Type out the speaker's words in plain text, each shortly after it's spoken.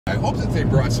I hope that they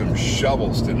brought some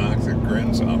shovels to knock the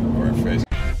grins off of our face.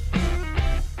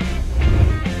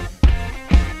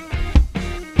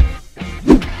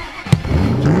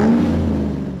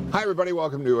 Hi everybody,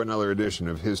 welcome to another edition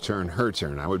of His Turn, Her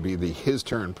Turn. I would be the His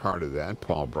Turn part of that,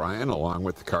 Paul Bryan, along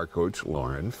with the car coach,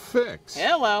 Lauren Fix.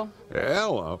 Hello.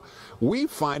 Hello. We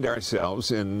find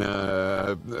ourselves in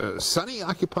sunny,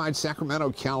 occupied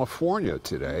Sacramento, California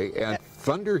today at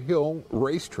Thunderhill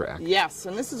Racetrack. Yes,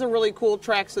 and this is a really cool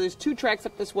track. So there's two tracks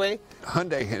up this way.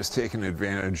 Hyundai has taken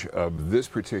advantage of this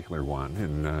particular one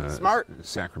in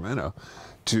Sacramento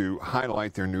to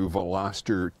highlight their new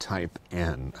Veloster Type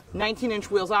N.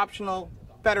 19-inch wheels optional,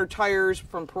 better tires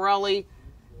from Pirelli,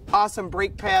 awesome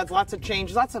brake pads, lots of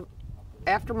changes, lots of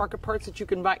aftermarket parts that you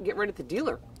can buy, get right at the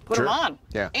dealer. Put them on.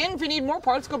 Yeah. And if you need more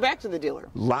parts, go back to the dealer.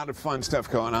 A lot of fun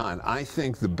stuff going on. I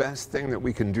think the best thing that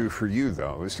we can do for you,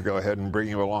 though, is to go ahead and bring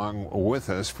you along with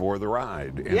us for the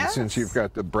ride. And yes, since you've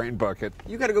got the brain bucket,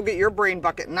 you got to go get your brain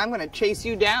bucket, and I'm going to chase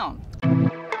you down.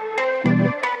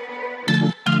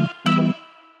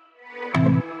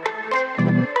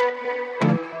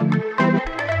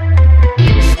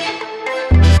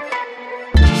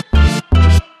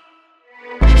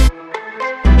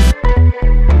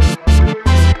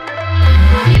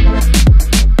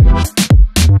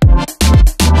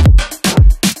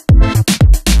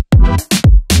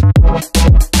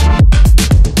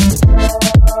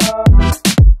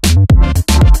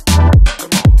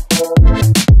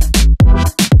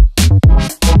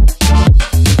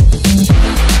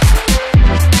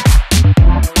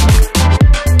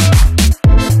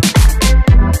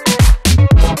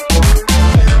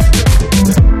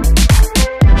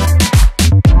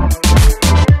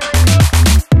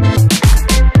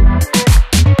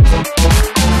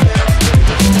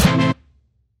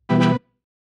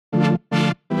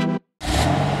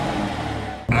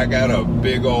 I got a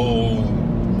big old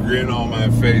grin on my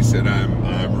face that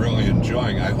I'm really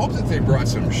enjoying. I hope that they brought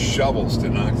some shovels to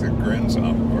knock the grins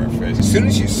off of our face. As soon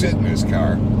as you sit in this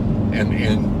car,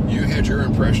 and you had your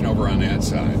impression over on that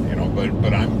side, you know,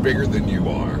 but I'm bigger than you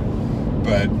are.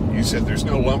 But you said there's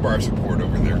no lumbar support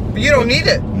over there. But you don't need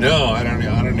it. No, I don't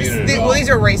need it at all. Well, these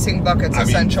are racing buckets,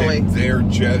 essentially. They're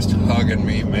just hugging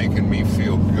me, making me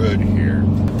feel good here.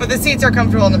 But the seats are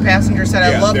comfortable on the passenger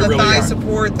side. Yeah, I love the really thigh are.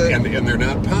 support. And they're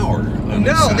not powered on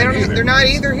this No, side they're not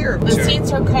either here. The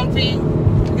seats are comfy.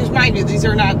 Because mind you, these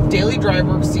are not daily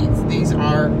driver seats. These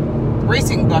are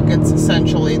racing buckets,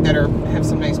 essentially, that have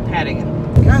some nice padding in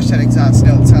them. Gosh, that exhaust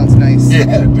note sounds nice.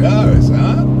 Yeah, it does,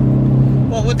 huh?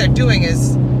 Well, what they're doing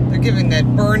is they're giving that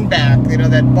burn back. You know,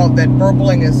 that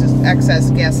burbling is just excess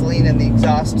gasoline in the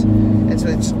exhaust, and so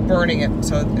it's burning it.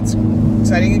 So it's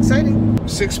exciting.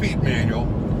 6-speed manual.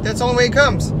 That's the only way it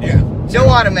comes. Yeah. No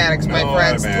automatics, my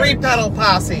friends. Automatics. 3-pedal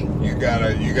posse. You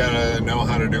gotta know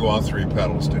how to do all 3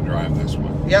 pedals to drive this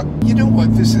one. Yep. You know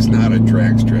what? This is not a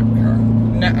drag strip car.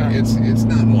 Nuh-uh. It's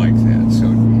not like that.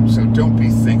 So don't be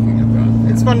thinking about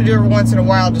that. It's fun to do every once in a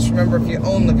while. Just remember, if you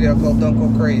own the vehicle, don't go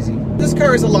crazy. This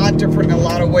car is a lot different in a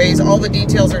lot of ways. All the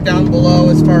details are down below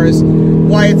as far as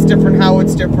why it's different, how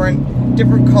it's different,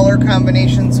 different color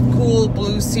combinations, cool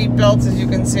blue seat belts, as you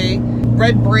can see,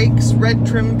 red brakes, red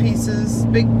trim pieces,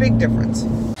 big difference.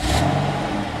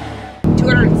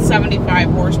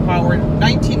 275 horsepower,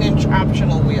 19-inch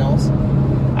optional wheels,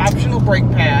 optional brake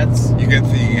pads. You get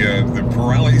the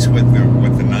Pirellis with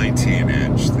the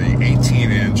 19-inch, the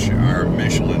 18-inch are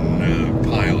Michelin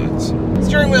pilots.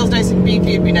 Steering wheel's nice and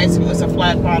beefy. It'd be nice if it was a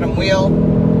flat bottom wheel.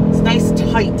 It's nice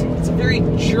tight. It's a very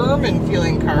German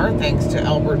feeling car, thanks to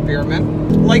Albert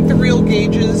Biermann. Like the real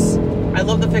gauges. I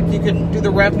love the fact that you can do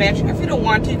the rev matching. If you don't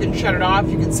want to, you can shut it off.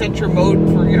 You can set your mode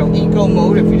for, you know, eco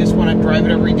mode if you just want to drive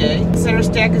it every day. Center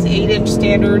stack is 8-inch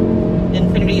standard,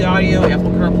 Infinity Audio,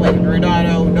 Apple CarPlay, Android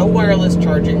Auto, no wireless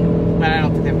charging, but I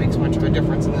don't think that makes much of a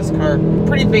difference in this car.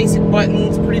 Pretty basic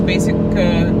buttons, pretty basic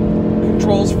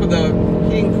controls for the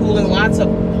heating, cooling, lots of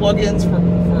plug-ins for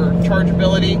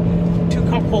chargeability. 2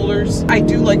 cup holders. I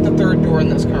do like the third door in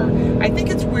this car. I think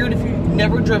it's weird if you've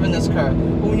never driven this car,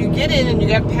 but when you get in and you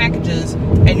got packages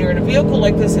and you're in a vehicle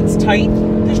like this, it's tight,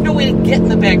 there's no way to get in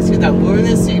the back seat without moving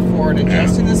the seat forward,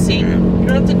 adjusting the seat. You don't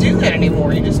have to do that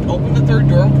anymore. You just open the third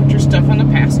door and put your stuff on the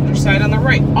passenger side on the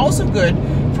right. Also good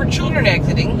for children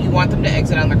exiting. You want them to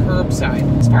exit on the curb side.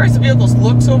 As far as the vehicle's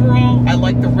looks overall, I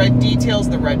like the red details,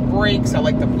 the red brakes, I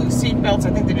like the blue seat belts.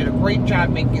 I think they did a great job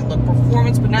making it look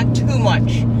performance, but not too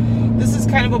much. This is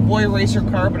kind of a boy racer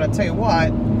car, but I'll tell you what,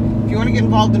 if you want to get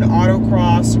involved in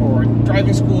autocross or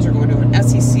driving schools or go to an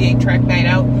SCCA track night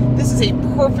out, this is a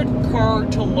perfect car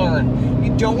to learn.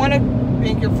 You don't want to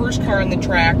make your first car on the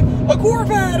track a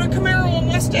Corvette, a Camaro, a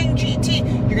Mustang GT.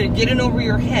 You're going to get in over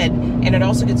your head, and it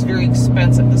also gets very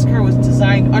expensive. This car was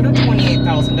designed under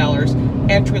 $28,000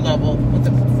 entry level with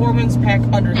the performance pack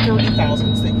under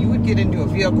 $30,000, so that you would get into a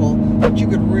vehicle that you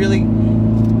could really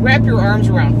wrap your arms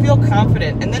around, feel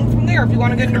confident, and then from there, if you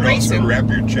want to get into racing, also wrap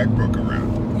your checkbook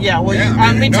around. Yeah, well,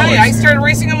 let me tell you, I started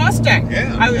racing a Mustang.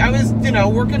 Yeah. I was,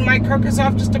 working my carcass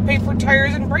off just to pay for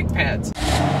tires and brake pads.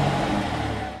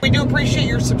 We do appreciate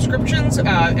your subscriptions, and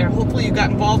hopefully you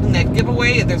got involved in that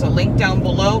giveaway. There's a link down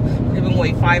below. We're giving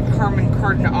away 5 Harman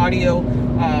Kardon audio,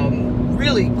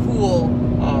 really cool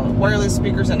wireless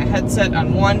speakers and a headset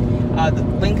on one. The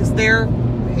link is there.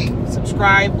 Hey,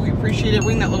 subscribe. We appreciate it.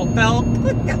 Ring that little bell.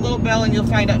 Click that little bell, and you'll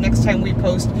find out next time we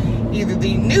post either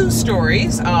the news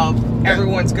stories of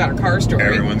Everyone's Got a Car Story.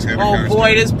 Everyone's got a car story. Oh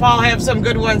boy, does Paul have some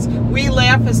good ones. We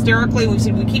laugh hysterically. We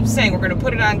keep saying we're going to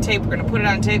put it on tape. We're going to put it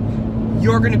on tape.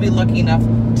 You're going to be lucky enough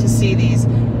to see these.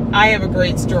 I have a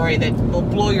great story that will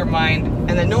blow your mind,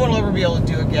 and that no one will ever be able to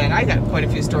do again. I got quite a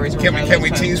few stories. Can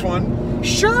we tease one?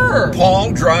 Sure.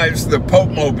 Paul drives the Pope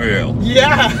Mobile.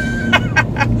 Yeah.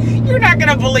 You're not going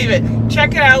to believe it.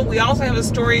 Check it out. We also have a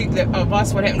story of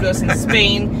us, what happened to us in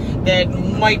Spain, that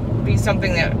might be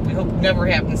something that we hope never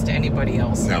happens to anybody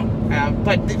else. No.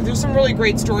 But there's some really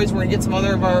great stories. We're going to get some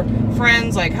other of our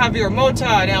friends like Javier Mota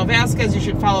and Al Vasquez. You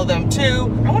should follow them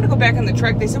too. I want to go back on the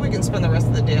track. They said we can spend the rest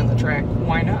of the day on the track.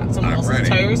 Why not? Someone else's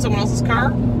tires, someone else's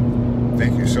car.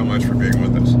 Thank you so much for being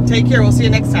with us. Take care. We'll see you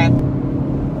next time.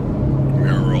 We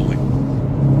are rolling.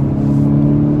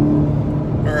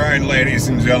 All right, ladies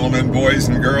and gentlemen, boys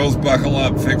and girls, buckle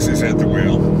up. Fix is at the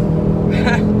wheel.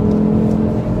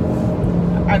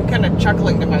 I'm kind of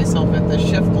chuckling to myself at the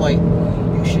shift light.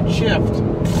 You should shift.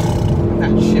 I'm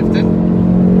not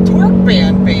shifting. Torque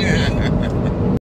band, baby.